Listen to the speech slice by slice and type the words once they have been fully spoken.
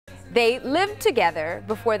they lived together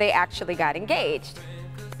before they actually got engaged.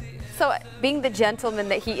 So being the gentleman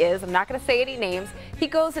that he is, I'm not going to say any names, he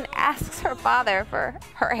goes and asks her father for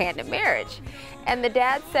her hand in marriage. And the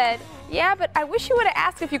dad said, yeah, but I wish you would have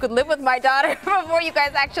asked if you could live with my daughter before you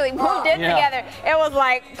guys actually moved in together. It was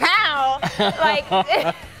like, pow!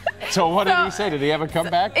 Like, so what did he say? Did he ever come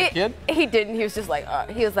back, the kid? He didn't. He was just like,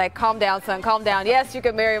 calm down, son, calm down. Yes, you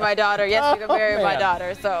can marry my daughter. Yes, you can marry my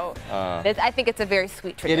daughter. So I think it's a very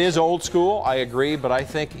sweet tradition. It is old school, I agree, but I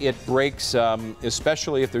think it breaks,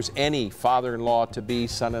 especially if there's any father-in-law to be,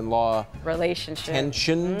 son-in-law relationship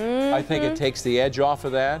tension. I think it takes the edge off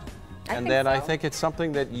of that. And then I think it's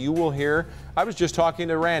something that you will hear. I was just talking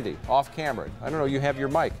to Randy off camera. I don't know, you have your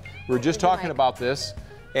mic. We were just talking about this,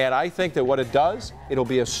 and I think that what it does, it'll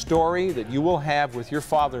be a story that you will have with your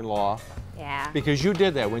father-in-law. Yeah. Because you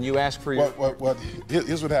did that when you asked for your...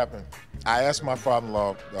 Here's what happened. I asked my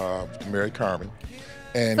father-in-law to marry Carmen,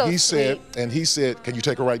 and So he said, can you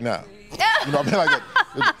take her right now? You know what I mean?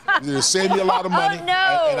 Like, it saved me a lot of money. Oh,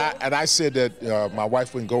 no. And I said that my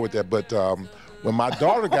wife wouldn't go with that, but when my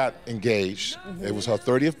daughter got engaged, it was her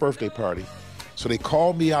 30th birthday party. So they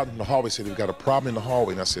called me out in the hallway, said, we've got a problem in the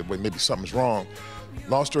hallway. And I said, well, maybe something's wrong.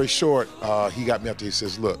 Long story short, he got me up there. He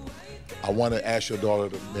says, look, I want to ask your daughter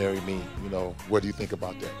to marry me. You know, what do you think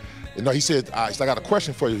about that? And no, he said, I got a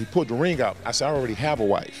question for you. He pulled the ring out. I said, I already have a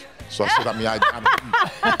wife. So I said, I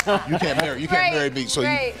mean, you can't marry me. So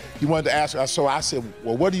he wanted to ask her. So I said,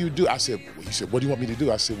 well, what do you do? He said, what do you want me to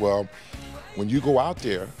do? I said, well, when you go out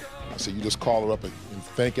there, I said, you just call her up and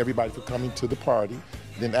thank everybody for coming to the party,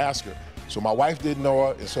 then ask her. So my wife didn't know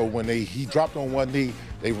her, and so when he dropped on one knee,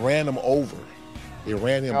 they ran him over. They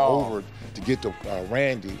ran him over to get to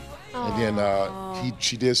Randy. And then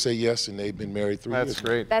she did say yes, and they've been married 3 years. That's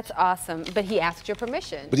great. That's awesome. But he asked your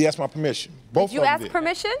permission. But he asked my permission. Both did you ask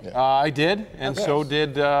permission? Yeah. I did, and so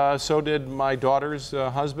did my daughter's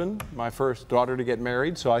husband, my first daughter to get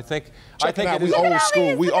married. So I think it is old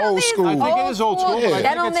school. We old school. I think it is old school, but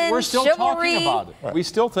I think we're still chivalry. talking about it. Right. We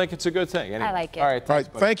still think it's a good thing. Anyway. I like it. All right, thanks,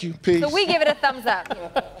 thank you. Peace. So we give it a thumbs up.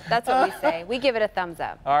 That's what we say. We give it a thumbs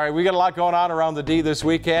up. All right, we got a lot going on around the D this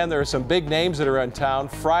weekend. There are some big names that are in town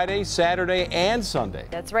Friday, Saturday, and Sunday.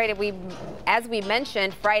 That's right. As we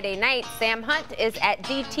mentioned, Friday night, Sam Hunt is at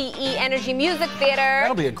DTE Energy Music Theater.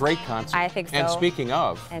 That'll be a great concert. I think so. And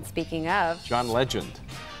speaking of, John Legend.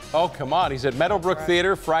 Oh, come on. He's at Meadowbrook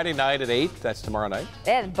Theater Friday night at 8. That's tomorrow night.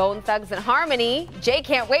 And Bone Thugs and Harmony. Jay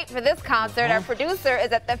can't wait for this concert. Our producer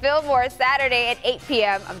is at the Fillmore Saturday at 8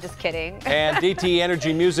 p.m. I'm just kidding. And DTE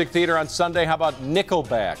Energy Music Theater on Sunday. How about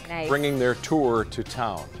Nickelback bringing their tour to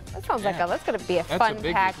town? That sounds like that's going to be a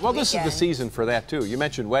fun-packed Well, this weekend. is the season for that, too. You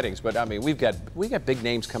mentioned weddings, but, I mean, we got big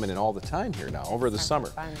names coming in all the time here now over the summer.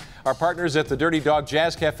 Fun. Our partners at the Dirty Dog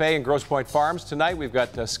Jazz Cafe in Grosse Pointe Farms tonight. We've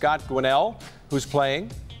got Scott Gwinnell, who's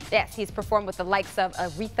playing. Yes, he's performed with the likes of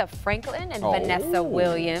Aretha Franklin and Vanessa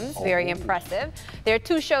Williams. Very impressive. There are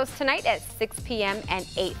 2 shows tonight at 6 p.m. and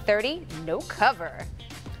 8:30. No cover.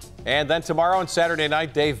 And then tomorrow and Saturday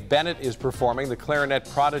night, Dave Bennett is performing. The clarinet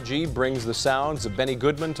prodigy brings the sounds of Benny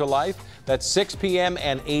Goodman to life. That's 6 p.m.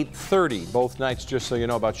 and 8:30, both nights, just so you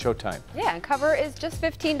know about showtime. Yeah, and cover is just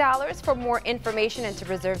 $15. For more information and to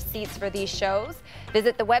reserve seats for these shows,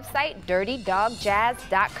 visit the website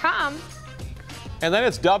dirtydogjazz.com. And then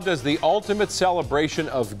it's dubbed as the ultimate celebration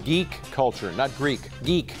of geek culture, not Greek,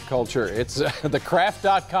 geek culture. It's the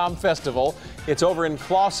Craft.com Festival. It's over in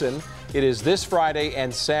Clawson. It is this Friday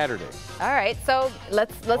and Saturday. All right, so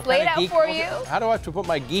let's lay it out for you. How do I have to put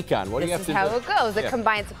my geek on? What do you have to do? This is how it goes. It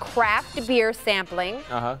combines craft beer sampling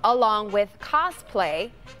along with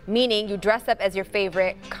cosplay, meaning you dress up as your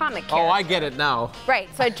favorite comic character. Oh, I get it now. Right,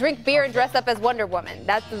 so I drink beer and dress up as Wonder Woman.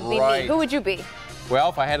 That's me. Who would you be? Well,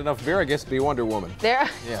 if I had enough beer, I guess it'd be Wonder Woman. There.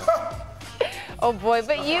 Yeah. Oh boy,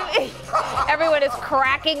 but everyone is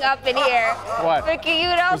cracking up in here. What? But you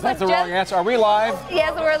know, is that the wrong answer? Are we live?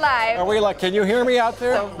 Yes, we're live. Are we live? Can you hear me out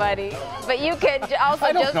there? So funny. But you could also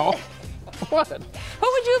I don't know. What?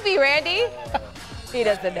 Who would you be, Randy? He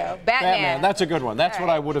doesn't know. Batman. That's a good one. That's what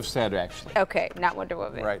I would have said, actually. Okay, not Wonder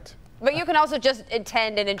Woman. Right. But you can also just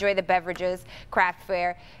attend and enjoy the beverages, craft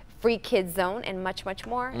fair, free kids zone, and much, much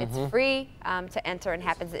more. It's free to enter and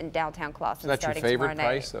happens in downtown Clawson. That's your favorite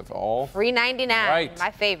price of all? Free $99. Right.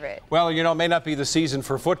 My favorite. Well, you know, it may not be the season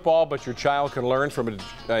for football, but your child can learn from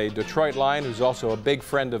a Detroit Lion who's also a big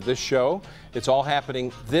friend of this show. It's all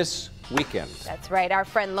happening this weekend. That's right. Our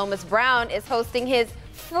friend Lomas Brown is hosting his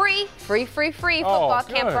free football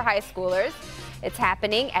camp for high schoolers. It's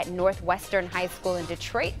happening at Northwestern High School in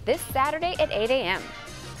Detroit this Saturday at 8 a.m.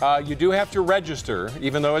 You do have to register,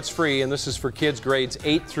 even though it's free, and this is for kids grades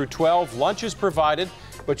 8 through 12. Lunch is provided.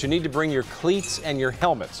 but you need to bring your cleats and your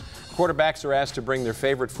helmets. Quarterbacks are asked to bring their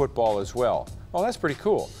favorite football as well. Well, that's pretty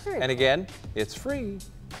cool. And again, it's free.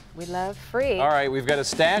 We love free. All right, we've got a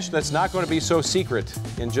stash that's not going to be so secret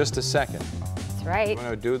in just a second. That's right. You want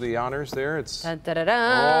to do the honors there? It's Dun, dun, dun, dun.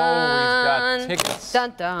 Oh, we've got tickets.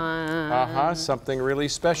 Dun, dun. Something really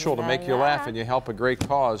special to make you laugh and you help a great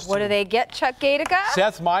cause. What do they get, Chuck Gatica?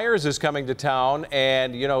 Seth Meyers is coming to town,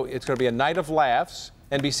 and you know it's going to be a night of laughs.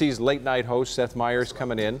 NBC's late night host Seth Meyers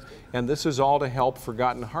coming in, and this is all to help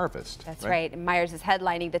Forgotten Harvest. That's right. Meyers is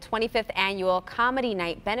headlining the 25th annual comedy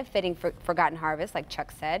night benefiting Forgotten Harvest, like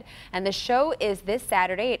Chuck said. And the show is this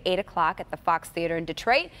Saturday at 8 o'clock at the Fox Theater in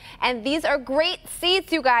Detroit. And these are great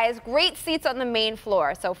seats, you guys. Great seats on the main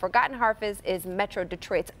floor. So Forgotten Harvest is Metro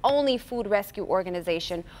Detroit's only food rescue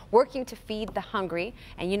organization working to feed the hungry.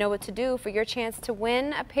 And you know what to do for your chance to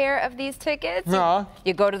win a pair of these tickets?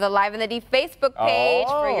 You go to the Live in the D Facebook page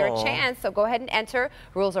for your chance. So go ahead and enter.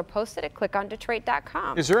 Rules are posted at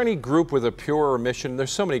clickondetroit.com. Is there any group with a purer mission?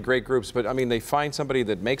 There's so many great groups, but I mean, they find somebody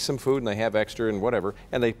that makes some food and they have extra and whatever,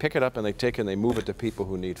 and they pick it up and they take it and they move it to people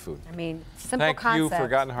who need food. I mean, simple concept. Thank you,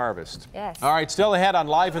 Forgotten Harvest. Yes. All right, still ahead on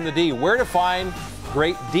Live in the D, where to find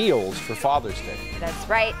great deals for Father's Day. That's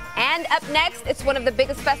right. And up next, it's one of the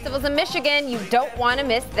biggest festivals in Michigan. You don't want to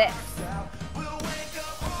miss this.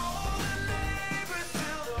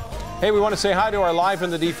 Hey, we want to say hi to our Live in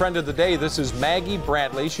the D friend of the day. This is Maggie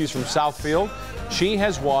Brantley. She's from Southfield. She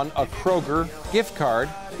has won a Kroger gift card.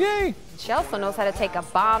 Yay! She also knows how to take a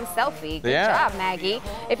bomb selfie. Good job, Maggie.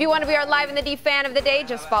 If you want to be our Live in the D fan of the day,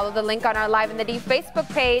 just follow the link on our Live in the D Facebook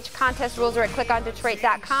page. Contest rules are at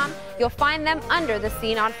clickondetroit.com. You'll find them under the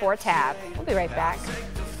Scene on 4 tab. We'll be right back.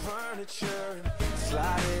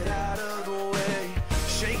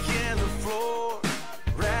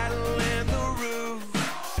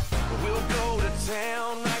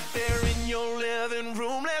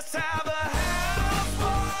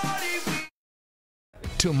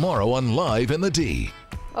 Tomorrow on Live in the D.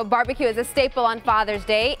 Well, barbecue is a staple on Father's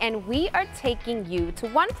Day, and we are taking you to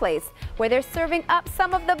one place where they're serving up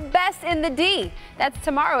some of the best in the D. That's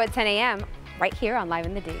tomorrow at 10 a.m. right here on Live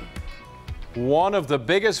in the D. One of the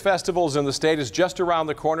biggest festivals in the state is just around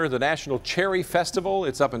the corner, the National Cherry Festival.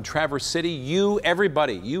 It's up in Traverse City.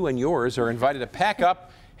 Everybody, you and yours are invited to pack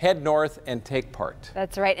up, head north, and take part.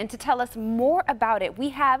 That's right. And to tell us more about it, we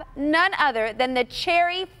have none other than the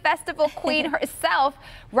Cherry Festival Queen herself,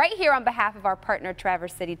 right here on behalf of our partner,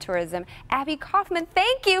 Traverse City Tourism. Abby Kaufman,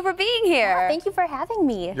 thank you for being here. Oh, thank you for having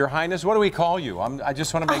me. Your Highness, what do we call you? I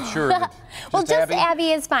just want to make sure that well, just Abby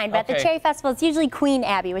is fine, but at the Cherry Festival, it's usually Queen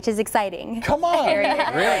Abby, which is exciting. Come on. Really?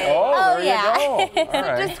 Oh, there you go. All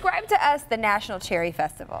right. Describe to us the National Cherry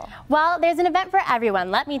Festival. Well, there's an event for everyone,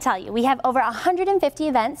 let me tell you. We have over 150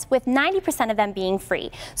 events, with 90% of them being free.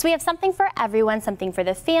 So we have something for everyone, something for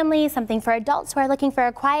the family, something for adults who are looking for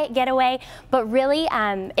a quiet getaway, but really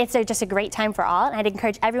it's just a great time for all, and I'd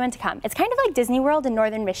encourage everyone to come. It's kind of like Disney World in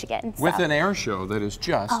northern Michigan. With an air show that is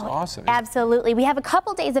just awesome. Absolutely. We have a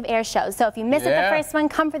couple days of air shows, so if you miss it the first one,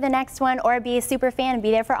 come for the next one, or be a super fan and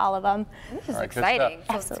be there for all of them. This is exciting.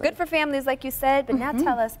 So it's good for families, like you said, but now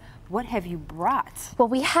tell us, what have you brought? Well,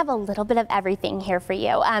 we have a little bit of everything here for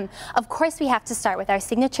you. Of course, we have to start with our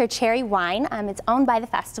signature cherry wine. It's owned by the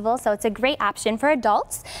festival, so it's a great option for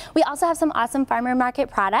adults. We also have some awesome farmer market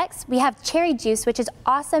products. We have cherry juice, which is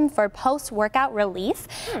awesome for post-workout relief.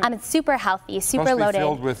 It's super healthy, super loaded.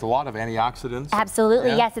 Filled with a lot of antioxidants.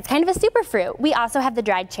 Absolutely, yes. It's kind of a superfruit. We also have the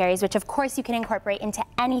dried cherries, which of course you can incorporate into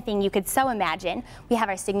anything you could so imagine. We have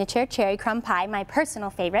our signature cherry crumb pie, my personal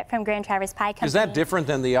favorite from Grand Traverse Pie Company. Is that different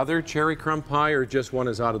than the other cherry crumb pie, or just one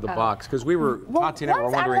is out of the box? Because we were, Tati and I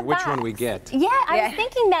were wondering which one we get. Yeah, I was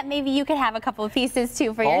thinking that maybe you could have a couple of pieces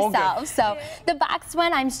too for yourself. So the boxed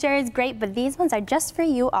one I'm sure is great, but these ones are just for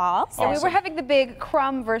you all. So we were having the big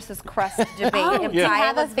crumb versus crust debate.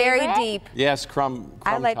 Pie was very deep. Yes, crumb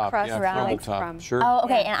I like top. crust. Yeah, I like top. crumb. Sure. Oh,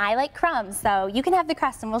 okay, and I like crumbs, so you can have the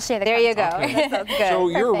crust and we'll share the There crust. you go. Okay. That sounds good. So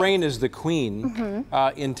your reign as the queen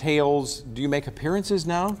entails, do you make appearances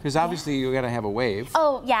now? Because obviously you got to have a wave.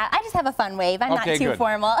 Oh, yeah, I just have a fun wave. I'm not too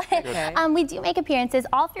formal. We do make appearances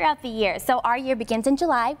all throughout the year. So our year begins in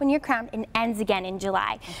July when you're crowned and ends again in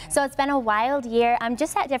July. So it's been a wild year. I'm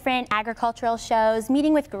just at different agricultural shows,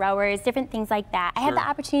 meeting with growers, different things like that. I had the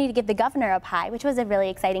opportunity to give the governor a pie, which was a really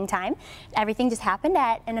exciting time. Everything just happened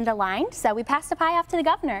and it aligned. So we passed the pie off to the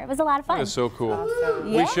governor. It was a lot of fun. That is so cool.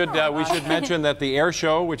 Awesome. We should mention that the air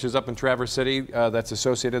show, which is up in Traverse City, that's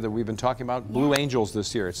associated, that we've been talking about, Blue Angels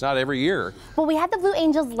this year. It's not every year. Well, we had the Blue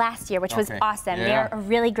Angels last year, which was awesome. They're a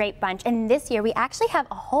really great bunch. And this year, we actually have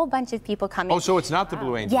a whole bunch of people coming. Oh, so it's not the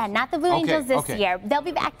Blue Angels. Yeah, not the Blue Angels this year. They'll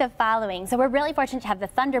be back the following. So we're really fortunate to have the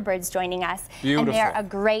Thunderbirds joining us. Beautiful. And they're a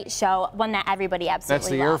great show, one that everybody absolutely loves.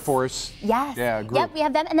 That's the loves. Air Force. Yes. Yeah, group. Yep, we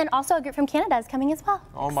have them. And then also a group from Canada is coming as well.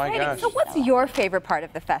 Oh my gosh. So what's your favorite part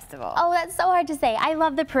of the festival? Oh, that's so hard to say. I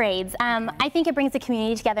love the parades. I think it brings the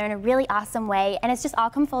community together in a really awesome way, and it's just all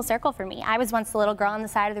come full circle for me. I was once the little girl on the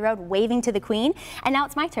side of the road waving to the Queen, and now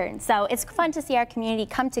it's my turn. So it's fun to see our community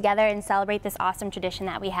come together and celebrate this awesome tradition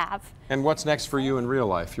that we have. And what's next for you in real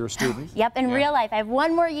life? You're a student? Yep, in real life. I have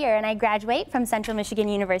one more year, and I graduate from Central Michigan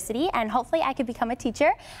University, and hopefully I could become a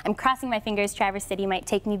teacher. I'm crossing my fingers Traverse City might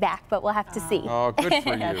take me back, but we'll have to see. Oh, good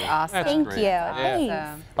for you. That's awesome. That's Thank great. you.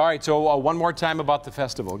 Yeah. All right, so one more time about the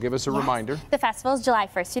festival. Give us a reminder. The festival is July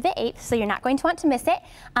 1st through the 8th, so you're not going to want to miss it.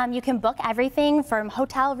 You can book everything from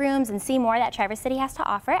hotel rooms and see more that Traverse City has to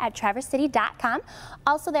offer at traversecity.com.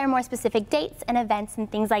 Also, there are more specific dates and events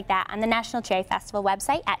and things like that on the National Cherry Festival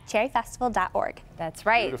website at cherryfestival.org. That's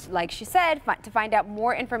right. Beautiful. Like she said, to find out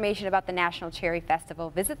more information about the National Cherry Festival,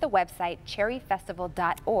 visit the website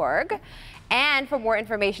cherryfestival.org. And for more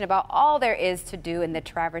information about all there is to do in the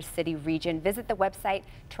Traverse City region, visit the website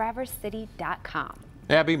traversecity.com.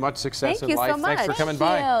 Abby, much success Thank in you life. so much. Thanks for coming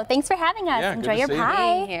by. Thanks for having us. Yeah, Enjoy good your to see you.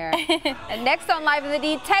 pie. Being here. And next on Live in the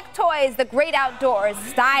D, Tech Toys, the great outdoors,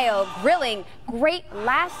 style, grilling, great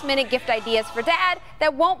last-minute gift ideas for Dad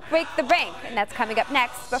that won't break the bank. And that's coming up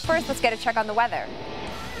next. But first, let's get a check on the weather.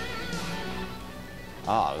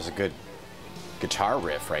 Oh, it was a good guitar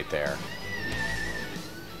riff right there.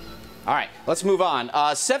 All right, let's move on.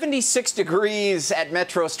 76 degrees at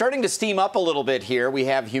Metro, starting to steam up a little bit here. We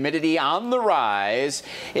have humidity on the rise.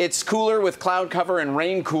 It's cooler with cloud cover and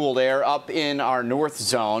rain-cooled air up in our north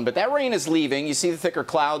zone, but that rain is leaving. You see the thicker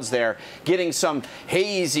clouds there, getting some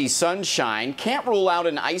hazy sunshine. Can't rule out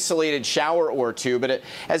an isolated shower or two, but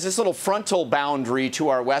as this little frontal boundary to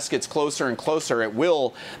our west gets closer and closer, it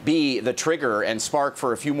will be the trigger and spark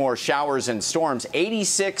for a few more showers and storms.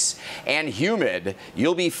 86 and humid.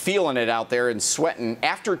 You'll be feeling it out there and sweating.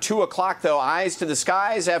 After 2 o'clock, though, eyes to the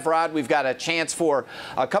skies. Evrod, we've got a chance for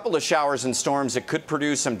a couple of showers and storms that could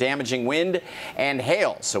produce some damaging wind and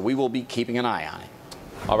hail, so we will be keeping an eye on it.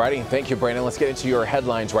 All righty, thank you, Brandon. Let's get into your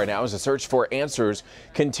headlines right now as the search for answers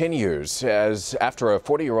continues as after a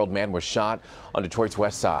 40-year-old man was shot on Detroit's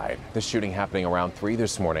west side. This shooting happening around 3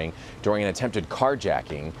 this morning during an attempted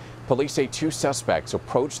carjacking. Police say 2 suspects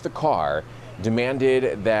approached the car,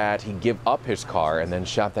 demanded that he give up his car, and then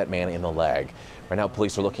shot that man in the leg. Right now,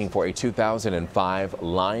 police are looking for a 2005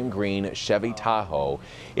 lime green Chevy Tahoe.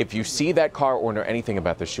 If you see that car or know anything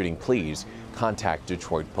about the shooting, please contact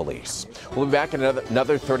Detroit Police. We'll be back in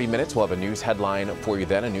another 30 minutes. We'll have a news headline for you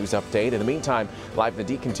then, a news update. In the meantime, Live in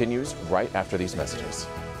the D continues right after these messages.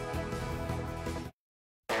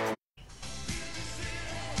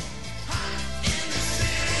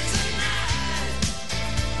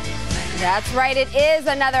 That's right, it is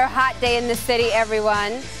another hot day in the city,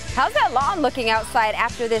 everyone. How's that lawn looking outside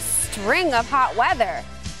after this string of hot weather?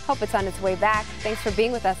 Hope it's on its way back. Thanks for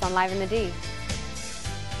being with us on Live in the D.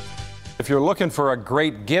 If you're looking for a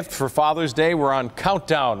great gift for Father's Day, we're on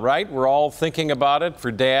countdown, right? We're all thinking about it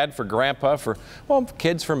for Dad, for Grandpa, for, well,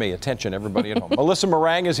 kids, for me. Attention, everybody at home. Melissa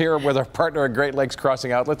Morang is here with our partner at Great Lakes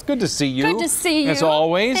Crossing Outlets. Good to see you. Good to see you. As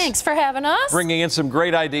always. Thanks for having us. Bringing in some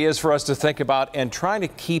great ideas for us to think about and trying to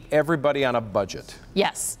keep everybody on a budget.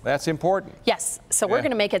 Yes. That's important. Yes. So we're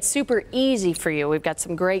going to make it super easy for you. We've got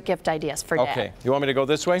some great gift ideas for Dad. Okay. You want me to go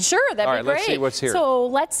this way? Sure, that'd all be right, great. Let's see what's here. So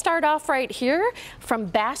let's start off right here from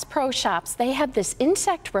Bass Pro Shops. They have this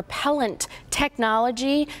insect repellent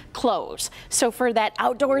technology clothes. So for that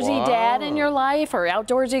outdoorsy dad in your life or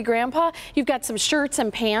outdoorsy grandpa, you've got some shirts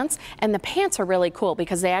and pants, and the pants are really cool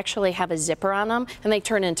because they actually have a zipper on them and they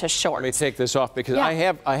turn into shorts. Let me take this off because I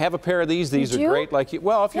have a pair of these. These are great. Like,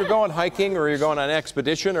 well, if you're going hiking or you're going on an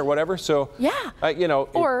expedition or whatever, so you know.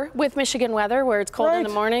 Or with Michigan weather where it's cold in the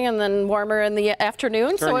morning and then warmer in the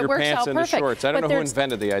afternoon, so it works out perfect. Shorts. I don't know who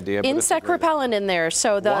invented the idea. Insect repellent in there,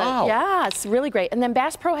 so the it's really great. And then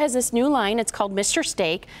Bass Pro has this new line. It's called Mr.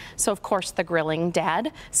 Steak. So of course the grilling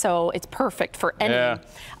dad. So it's perfect for any.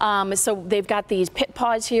 So they've got these pit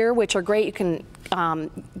paws here, which are great. You can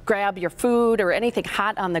grab your food or anything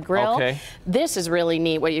hot on the grill. Okay. This is really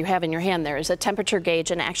neat. What you have in your hand there is a temperature gauge,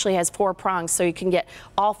 and it actually has 4 prongs, so you can get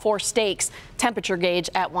all 4 steaks temperature gauge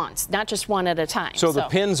at once, not just one at a time. So the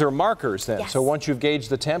pins are markers then. So once you've gauged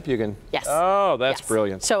the temp, you can. Yes. Oh, that's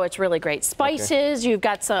brilliant. So it's really great. Spices. You've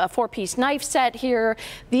got a 4-piece knife set here.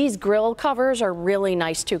 These grill covers are really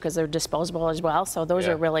nice too because they're disposable as well. So those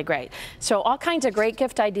are really great. So all kinds of great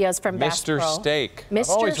gift ideas from Bass Pro. Mr. Steak. Mr. I've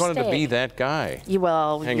always wanted Steak. to be that guy. You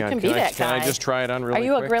can be that guy. Can I just try it on really quick?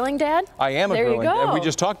 Are you a grilling dad? I am a grilling dad. There you go. And we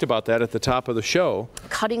just talked about that at the top of the show.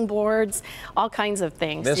 Cutting boards, all kinds of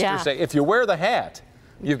things. Mr. Steak. If you wear the hat,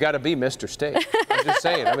 you've got to be Mr. Steak. I'm just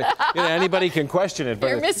saying. I mean, anybody can question it,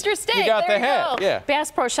 but you're Mr. Steak. You got there the hat. Go. Yeah.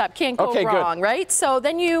 Bass Pro Shop can't go wrong, good. right? So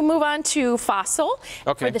then you move on to Fossil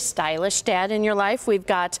for the stylish dad in your life. We've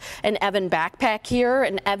got an Evan backpack here,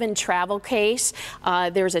 an Evan travel case.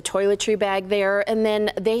 There's a toiletry bag there, and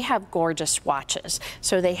then they have gorgeous watches.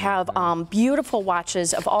 So they have beautiful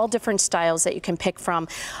watches of all different styles that you can pick from.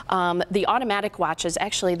 The automatic watches,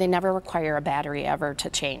 actually, they never require a battery ever to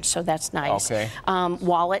change, so that's nice. Okay.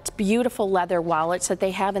 Wallets, beautiful leather wallets that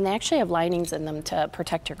they have, and they actually have linings in them to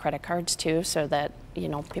protect your credit cards too, so that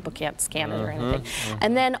people can't scan it or anything.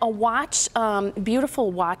 And then a watch,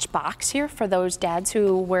 beautiful watch box here for those dads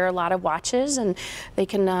who wear a lot of watches, and they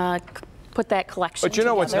can put that collection But you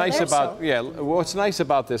know what's nice together. about, what's nice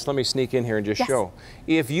about this, let me sneak in here and just show.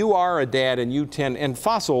 If you are a dad and you tend, and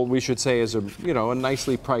Fossil, we should say, is a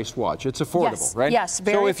nicely priced watch. It's affordable, right? Yes,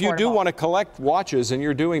 very So if you do affordable. want to collect watches and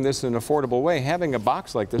you're doing this in an affordable way, having a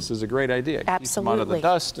box like this is a great idea. Absolutely. Keeps them out of the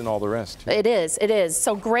dust and all the rest. It is, it is.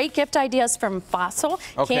 So great gift ideas from Fossil.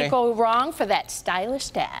 Okay. Can't go wrong for that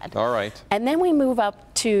stylish dad. All right. And then we move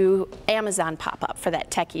up to Amazon pop-up for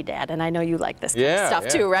that techie dad, and I know you like this kind of stuff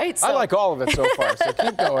too, right? I like all of it so far, so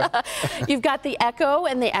keep going. You've got the Echo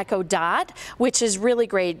and the Echo Dot, which is really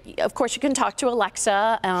great. Of course, you can talk to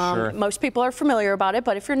Alexa. Sure. Most people are familiar about it,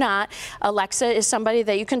 but if you're not, Alexa is somebody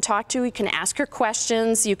that you can talk to. You can ask her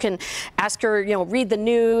questions. You can ask her, read the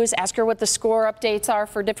news, ask her what the score updates are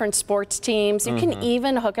for different sports teams. You can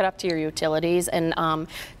even hook it up to your utilities and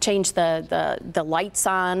change the lights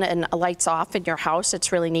on and lights off in your house.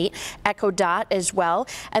 It's really neat. Echo Dot as well.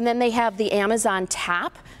 And then they have the Amazon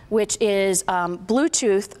Tap, which is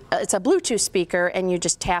Bluetooth. It's a Bluetooth speaker, and you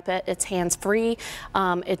just tap it. It's hands-free.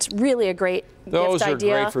 It's really a great Those gift are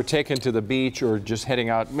idea. great for taking to the beach or just heading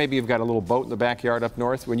out. Maybe you've got a little boat in the backyard up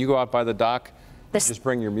north. When you go out by the dock, just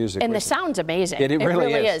bring your music And with the you. sound's amazing. It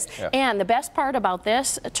really is. Yeah. And the best part about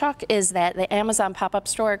this, Chuck, is that the Amazon pop-up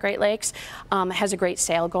store at Great Lakes has a great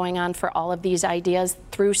sale going on for all of these ideas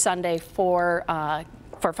through Sunday for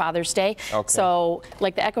Father's Day. Okay. So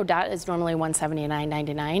like the Echo Dot is normally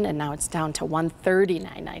 $179.99, and now it's down to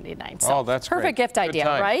 $139.99. So that's perfect great. gift Good idea,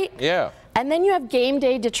 time. right? Yeah. And then you have Game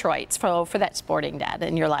Day Detroit for that sporting dad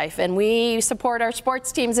in your life. And we support our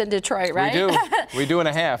sports teams in Detroit, right? We do. We do and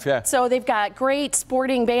a half, yeah. So they've got great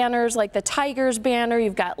sporting banners like the Tigers banner.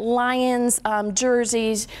 You've got Lions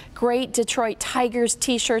jerseys, great Detroit Tigers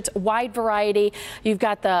t-shirts, wide variety. You've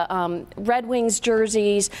got the Red Wings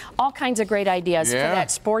jerseys, all kinds of great ideas for that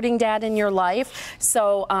sporting dad in your life.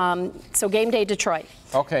 So, so Game Day Detroit.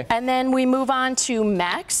 Okay. And then we move on to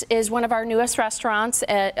Max, is one of our newest restaurants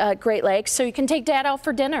at Great Lakes, so you can take Dad out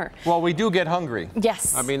for dinner. Well, we do get hungry.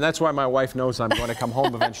 Yes. I mean, that's why my wife knows I'm going to come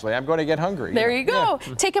home eventually. I'm going to get hungry. There you go.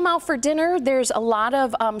 Yeah. Take them out for dinner. There's a lot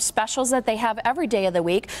of specials that they have every day of the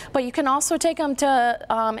week, but you can also take them to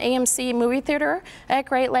AMC Movie Theater at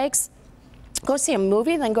Great Lakes. Go see a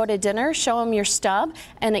movie, then go to dinner, show them your stub,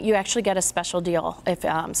 and you actually get a special deal.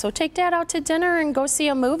 So take Dad out to dinner and go see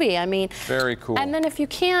a movie. I mean, very cool. And then if you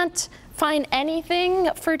can't find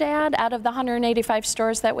anything for Dad out of the 185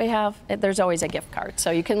 stores that we have, there's always a gift card,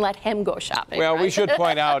 so you can let him go shopping. Well, right? we should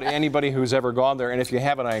point out, anybody who's ever gone there, and if you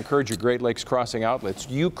haven't, I encourage you, Great Lakes Crossing Outlets,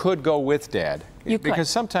 you could go with Dad. You could. Because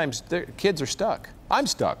sometimes kids are stuck. I'm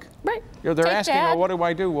stuck. Right. They're Take asking, Dad. well, what do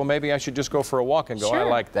I do? Well, maybe I should just go for a walk and go, I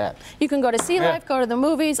like that. You can go to Sea Life, go to the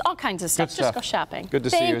movies, all kinds of stuff. Good Just stuff. go shopping. Good to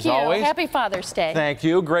see you as always. Happy Father's Day. Thank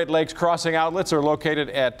you. Great Lakes Crossing Outlets are located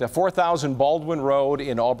at 4000 Baldwin Road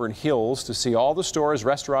in Auburn Hills. To see all the stores,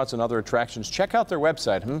 restaurants, and other attractions, check out their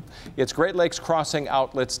website. It's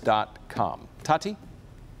greatlakescrossingoutlets.com. Tati?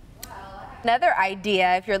 Another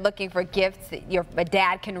idea, if you're looking for gifts that a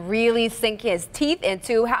dad can really sink his teeth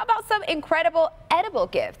into, how about some incredible edible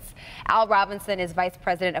gifts? Al Robinson is vice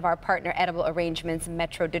president of our partner Edible Arrangements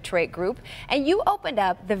Metro Detroit Group, and you opened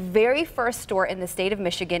up the very first store in the state of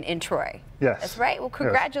Michigan in Troy. Yes. That's right. Well,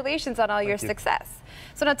 congratulations on all your success.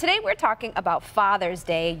 So now today we're talking about Father's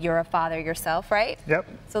Day. You're a father yourself, right? Yep.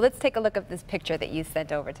 So let's take a look at this picture that you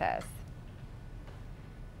sent over to us.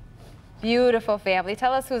 Beautiful family.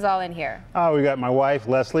 Tell us who's all in here. We got my wife,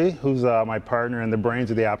 Leslie, who's my partner and the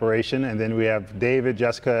brains of the operation. And then we have David,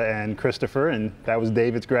 Jessica, and Christopher. And that was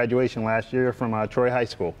David's graduation last year from Troy High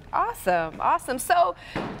School. Awesome. Awesome. So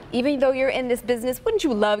even though you're in this business, wouldn't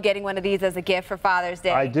you love getting one of these as a gift for Father's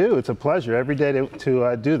Day? I do. It's a pleasure every day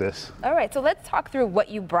to do this. All right. So let's talk through what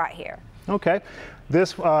you brought here. Okay.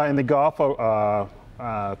 This in the golf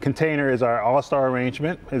container is our all-star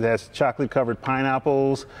arrangement. It has chocolate-covered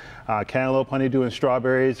pineapples, cantaloupe, honeydew, and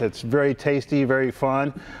strawberries. It's very tasty, very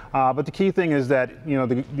fun. But the key thing is that, you know,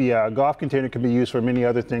 the golf container can be used for many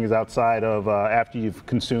other things outside of after you've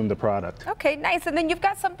consumed the product. Okay, nice. And then you've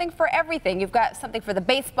got something for everything. You've got something for the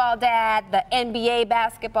baseball dad, the NBA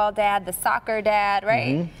basketball dad, the soccer dad,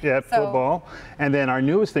 right? Mm-hmm. Yeah, football. And then our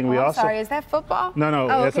newest thing, we I'm also. Sorry, is that football? No,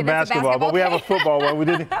 oh, that's a basketball. But we have a football one. We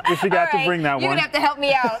forgot to bring that one. You're gonna have to help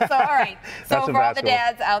me out. So all right. So for all the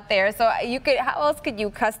dads out there, so how else could you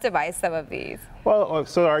customize some of these? Well,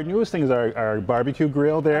 so our newest thing is our barbecue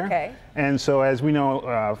grill there. Okay. And so as we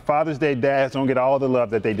know, Father's Day dads don't get all the love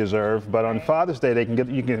that they deserve, but on Father's Day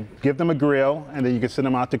you can give them a grill and then you can send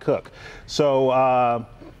them out to cook. So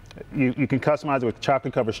you can customize it with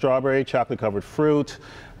chocolate-covered strawberry, chocolate-covered fruit.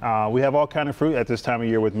 We have all kind of fruit at this time of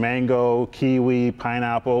year with mango, kiwi,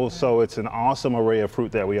 pineapple. So it's an awesome array of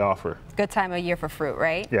fruit that we offer. Good time of year for fruit,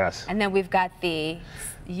 right? Yes. And then we've got the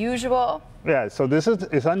usual. Yeah, so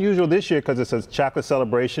it's unusual this year because it's a chocolate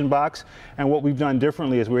celebration box. And what we've done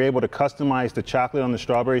differently is we're able to customize the chocolate on the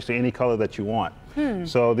strawberries to any color that you want.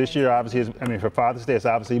 So this year, obviously, for Father's Day, it's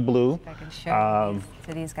obviously blue. If I can show these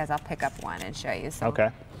to these guys, I'll pick up one and show you. So okay.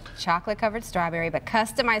 Chocolate-covered strawberry, but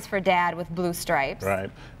customized for dad with blue stripes. Right.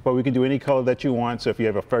 But we can do any color that you want. So if you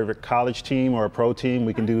have a favorite college team or a pro team,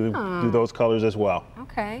 we can do those colors as well.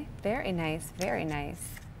 Okay. Very nice. Very nice.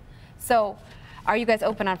 So, are you guys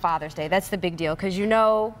open on Father's Day? That's the big deal, because you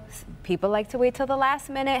know people like to wait till the last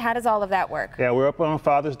minute. How does all of that work? Yeah, we're open on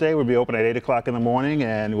Father's Day. We'll be open at 8 o'clock in the morning,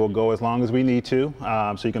 and we'll go as long as we need to.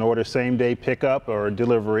 So you can order same-day pickup or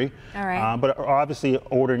delivery. All right. But obviously,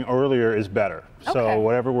 ordering earlier is better. Okay. So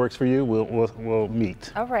whatever works for you, we'll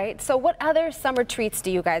meet. All right. So what other summer treats do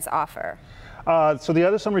you guys offer? So the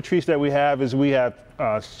other summer treats that we have is we have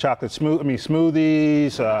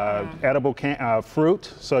smoothies, edible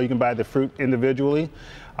fruit. So you can buy the fruit individually,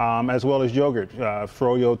 as well as yogurt,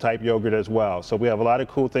 froyo type yogurt as well. So we have a lot of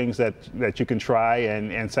cool things that you can try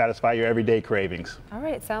and satisfy your everyday cravings. All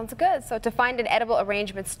right, sounds good. So to find an edible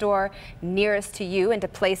arrangement store nearest to you and to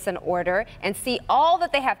place an order and see all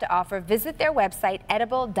that they have to offer, visit their website,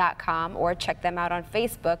 edible.com, or check them out on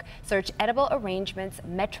Facebook. Search Edible Arrangements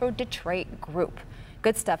Metro Detroit Group.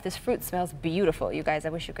 Good stuff. This fruit smells beautiful, you guys. I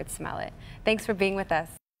wish you could smell it. Thanks for being with us.